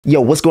Yo,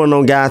 what's going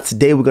on, guys?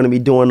 Today we're going to be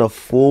doing a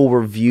full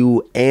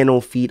review and on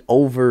feed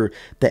over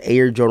the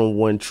Air Jordan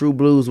 1 True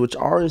Blues, which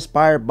are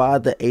inspired by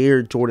the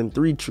Air Jordan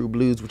 3 True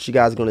Blues, which you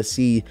guys are going to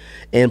see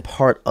in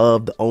part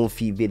of the on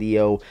feed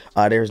video.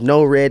 There's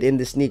no red in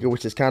the sneaker,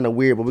 which is kind of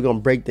weird, but we're going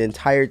to break the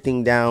entire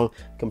thing down,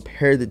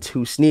 compare the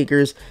two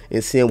sneakers,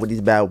 and see what these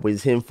bad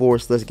boys hitting for.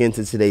 So let's get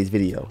into today's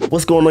video.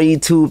 What's going on,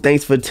 YouTube?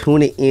 Thanks for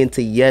tuning in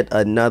to yet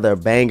another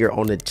banger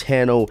on the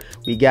channel.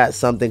 We got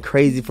something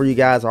crazy for you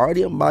guys. I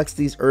already unboxed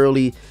these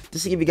early,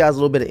 just to give you guys a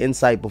little bit of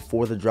insight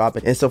before the drop.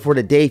 And so for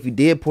today, if you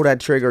did pull that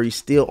trigger or you're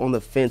still on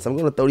the fence, I'm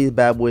going to throw these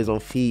bad boys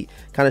on feet,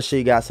 kind of show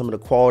you guys some of the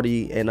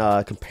quality, and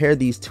compare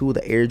these to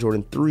the Air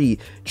Jordan 3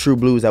 True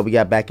Blues that we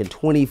got back in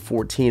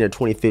 2014 or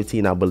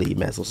 2015, I believe,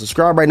 man. So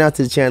subscribe right now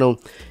to the channel,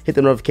 hit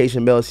the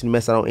notification bell so you don't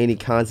miss out on any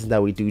content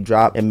that we do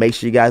drop, and make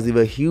sure you guys leave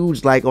a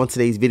huge like on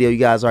today's video. You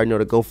guys already know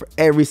the goal for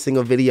every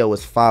single video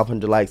is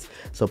 500 likes,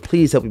 so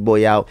please help your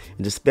boy out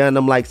and just spam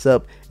them likes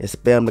up and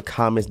spam the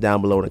comments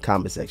down below in the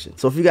comment section.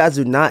 So if you guys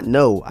do not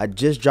know, I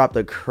just dropped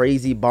a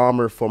crazy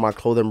bomber for my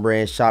clothing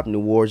brand shop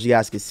NOIR. You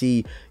guys can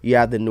see you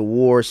have the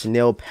NOIR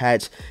Chanel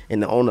patch,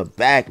 and on the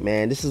back,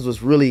 man, this is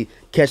what's really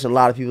catching a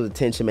lot of people's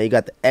attention, man. You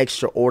got the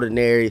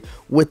extraordinary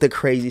with the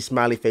crazy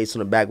smiley face on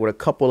the back with a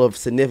couple of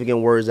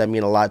significant words that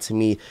mean a lot to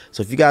me.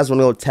 So if you guys want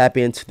to go tap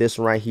into this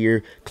one right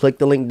here, click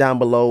the link down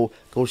below,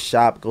 go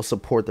shop, go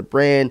support the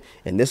brand.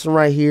 And this one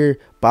right here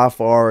by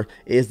far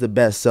is the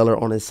best seller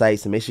on the site,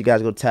 so make sure you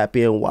guys go tap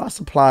in while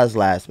supplies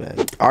last, man.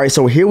 All right,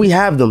 so here we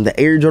have them, the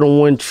Air Jordan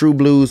 1 True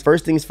Blues.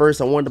 First things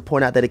first, I wanted to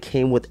point out that it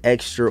came with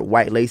extra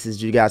white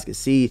laces. You guys can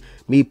see,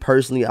 me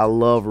personally, I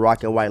love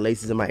rocking white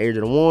laces in my Air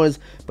Jordan 1s,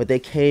 but they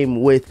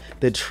came with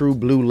the True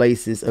Blue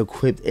laces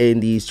equipped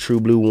in these True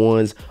Blue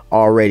ones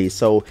already.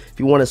 So if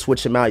you want to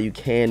switch them out, you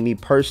can. Me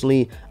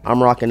personally,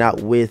 I'm rocking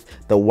out with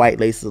the white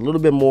laces a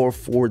little bit more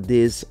for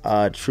this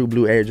True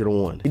Blue Air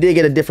Jordan 1. You did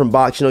get a different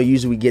box. You know,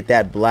 usually we get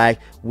that black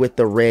with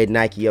the red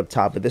Nike up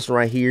top, but this one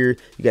right here,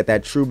 you got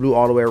that True Blue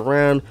all the way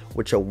around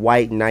with your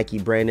white Nike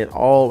branded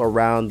all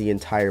around the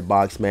entire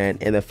box, man.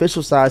 And the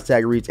official size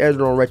tag reads Air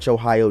Jordan Retro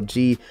High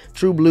OG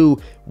True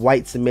Blue,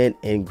 white cement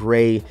and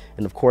gray.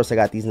 And of course I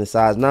got these in the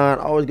size 9.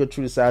 I always go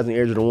true to size in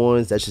Air Jordan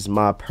 1s. That's just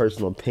my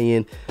personal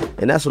opinion,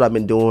 and that's what I've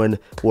been doing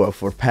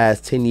for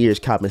past 10 years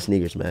copping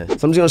sneakers, man.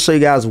 So I'm just gonna show you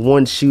guys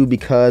one shoe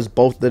because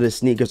both of the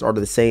sneakers are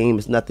the same.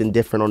 It's nothing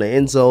different on the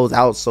insoles,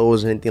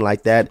 outsoles, or anything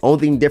like that. Only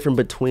thing different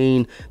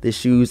between the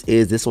shoes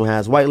is this one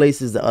has white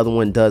laces, the other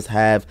one does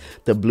have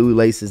the blue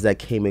laces that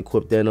came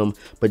equipped in them.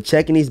 But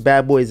checking these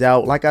bad boys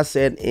out, like I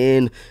said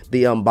in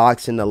the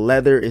unboxing, the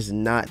leather is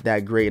not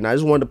that great, and I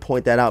just wanted to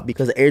point that out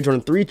because the Air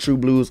Jordan 3 True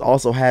Blues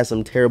also has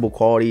some terrible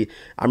quality.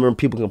 I remember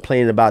people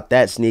complaining about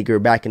that sneaker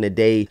back in the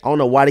day. I don't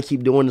know why they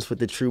keep doing this with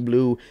the True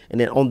Blue. And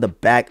then on the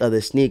back of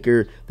the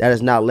sneaker, that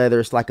is not leather.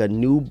 It's like a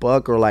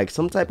nubuck or like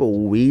some type of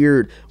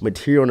weird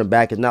material on the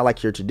back. It's not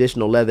like your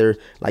traditional leather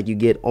like you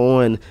get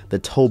on the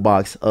toe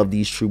box of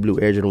these True Blue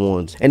Air Jordan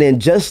 1s. And then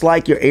just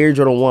like your Air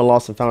Jordan 1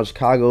 Lost and Found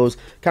Chicago's,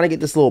 kind of get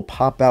this little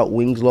pop out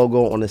wings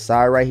logo on the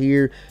side right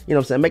here. You know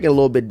what I'm saying? Make it a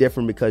little bit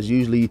different because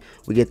usually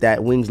we get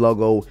that wings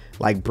logo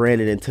like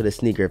branded into the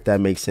sneaker, if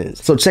that makes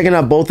sense. So checking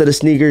out both of the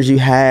sneakers, you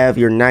have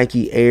your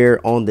Nike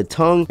Air on the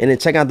tongue, and then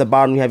check out the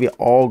bottom, you have your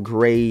all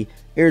gray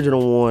Air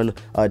Jordan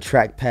 1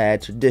 track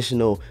pad,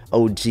 traditional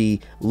OG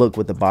look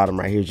with the bottom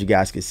right here, as you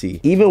guys can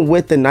see. Even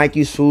with the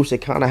Nike swoosh, it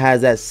kind of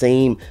has that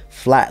same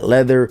flat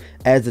leather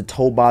as the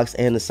toe box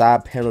and the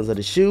side panels of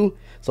the shoe.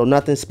 So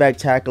nothing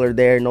spectacular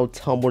there, no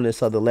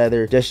tumbleness of the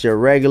leather, just your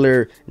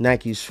regular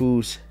Nike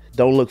swoosh.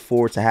 Don't look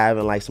forward to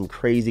having like some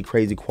crazy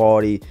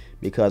quality,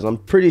 because I'm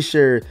pretty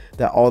sure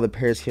that all the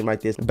pairs came like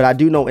this. But I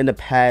do know in the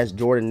past,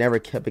 Jordan never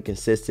kept it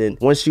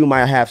consistent. One shoe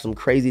might have some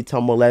crazy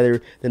tumble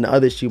leather, then the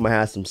other shoe might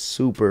have some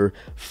super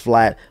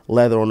flat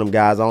leather on them,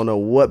 guys. I don't know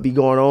what be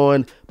going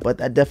on, but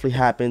that definitely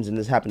happens, and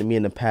this happened to me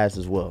in the past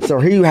as well.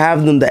 So here you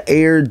have them, the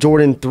Air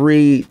Jordan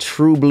 3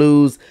 True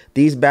Blues.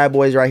 These bad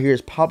boys right here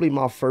is probably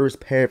my first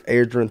pair of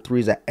Air Jordan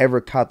 3s I ever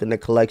copped in the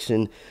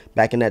collection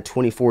back in that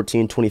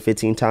 2014,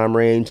 2015 time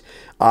range.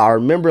 I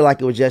remember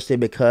like it was yesterday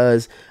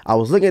because I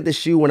was looking at the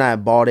shoe when I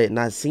bought it and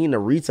I seen the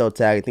retail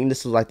tag. I think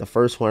this was like the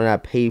first one, and I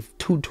paid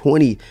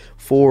 $220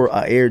 for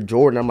Air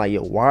Jordan. I'm like,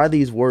 yo, why are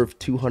these worth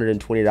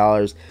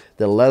 $220?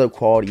 The leather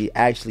quality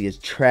actually is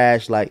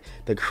trash. Like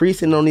the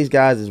creasing on these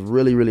guys is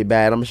really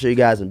bad. I'm gonna show you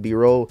guys in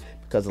B-roll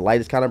because the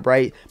light is kind of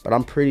bright, but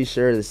I'm pretty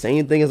sure the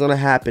same thing is going to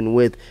happen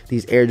with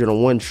these Air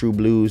Jordan 1 True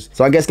Blues.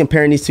 So I guess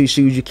comparing these two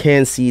shoes, you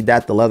can see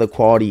that the leather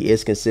quality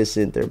is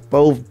consistent. They're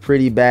both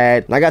pretty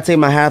bad. And I got to take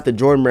my hat to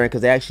Jordan brand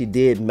because they actually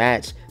did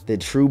match the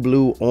True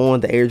Blue on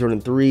the Air Jordan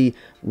 3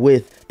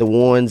 with the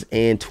ones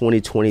in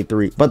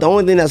 2023. But the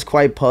only thing that's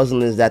quite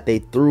puzzling is that they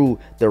threw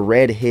the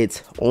red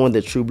hits on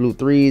the True Blue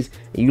 3s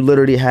and you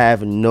literally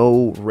have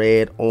no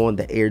red on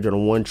the Air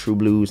Jordan 1 True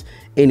Blues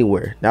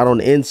anywhere. Not on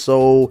the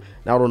insole,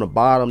 not on the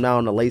bottom, not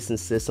on the lacing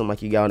system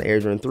like you got on the Air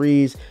Jordan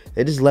 3s.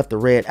 They just left the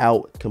red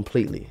out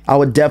completely. I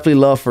would definitely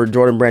love for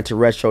Jordan Brand to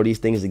retro these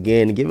things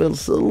again and give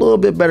it a little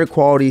bit better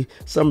quality,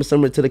 something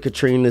similar to the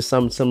Katrinas,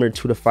 something similar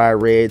to the Fire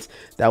Reds.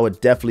 That would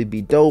definitely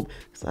be dope.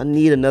 I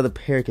need another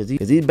pair because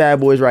these bad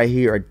boys right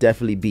here are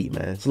definitely beat,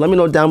 man. So let me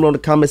know down below in the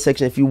comment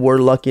section if you were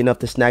lucky enough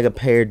to snag a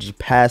pair. Did you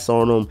pass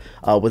on them?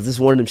 Was this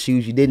one of them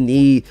shoes you didn't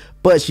need,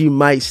 but you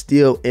might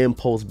still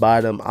impulse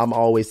buy them? I'm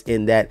always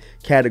in that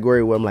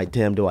category where I'm like,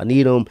 damn, do I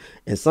need them?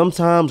 And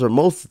sometimes, or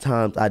most of the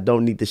times, I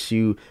don't need the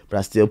shoe, but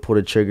I still pull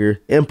the trigger.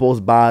 Impulse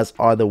buys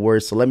are the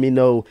worst. So let me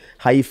know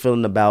how you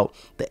feeling about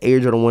the Air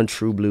Jordan 1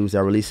 True Blues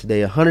that released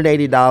today.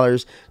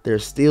 $180. They're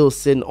still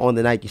sitting on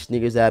the Nike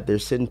Sneakers app. They're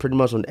sitting pretty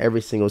much on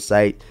every single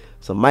site.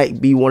 So might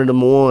be one of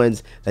them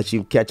ones that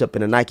you catch up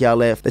in a Nike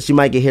outlet that you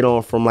might get hit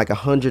on from like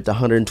 $100 to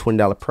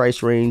 $120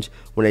 price range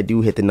when they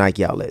do hit the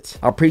Nike outlets.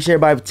 I appreciate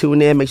everybody for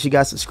tuning in. Make sure you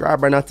guys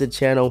subscribe right now to the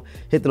channel,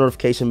 hit the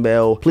notification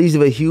bell. Please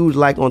leave a huge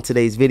like on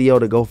today's video.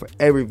 The goal for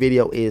every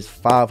video is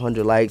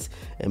 500 likes.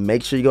 And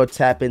make sure you go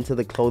tap into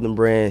the clothing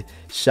brand,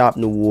 Shop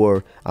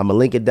NOIR. I'm gonna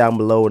link it down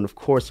below, and of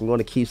course I'm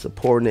gonna keep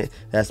supporting it.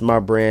 That's my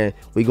brand.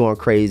 We going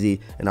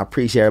crazy, and I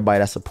appreciate everybody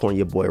that's supporting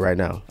your boy right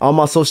now. All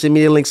my social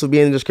media links will be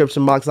in the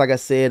description box. Like I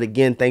said,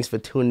 again, thanks for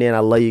tuning in. I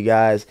love you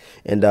guys,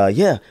 and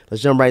yeah,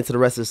 let's jump right into the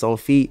rest of this on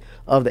feet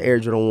of the Air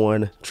Jordan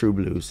 1 True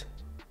Blues.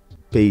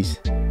 Peace.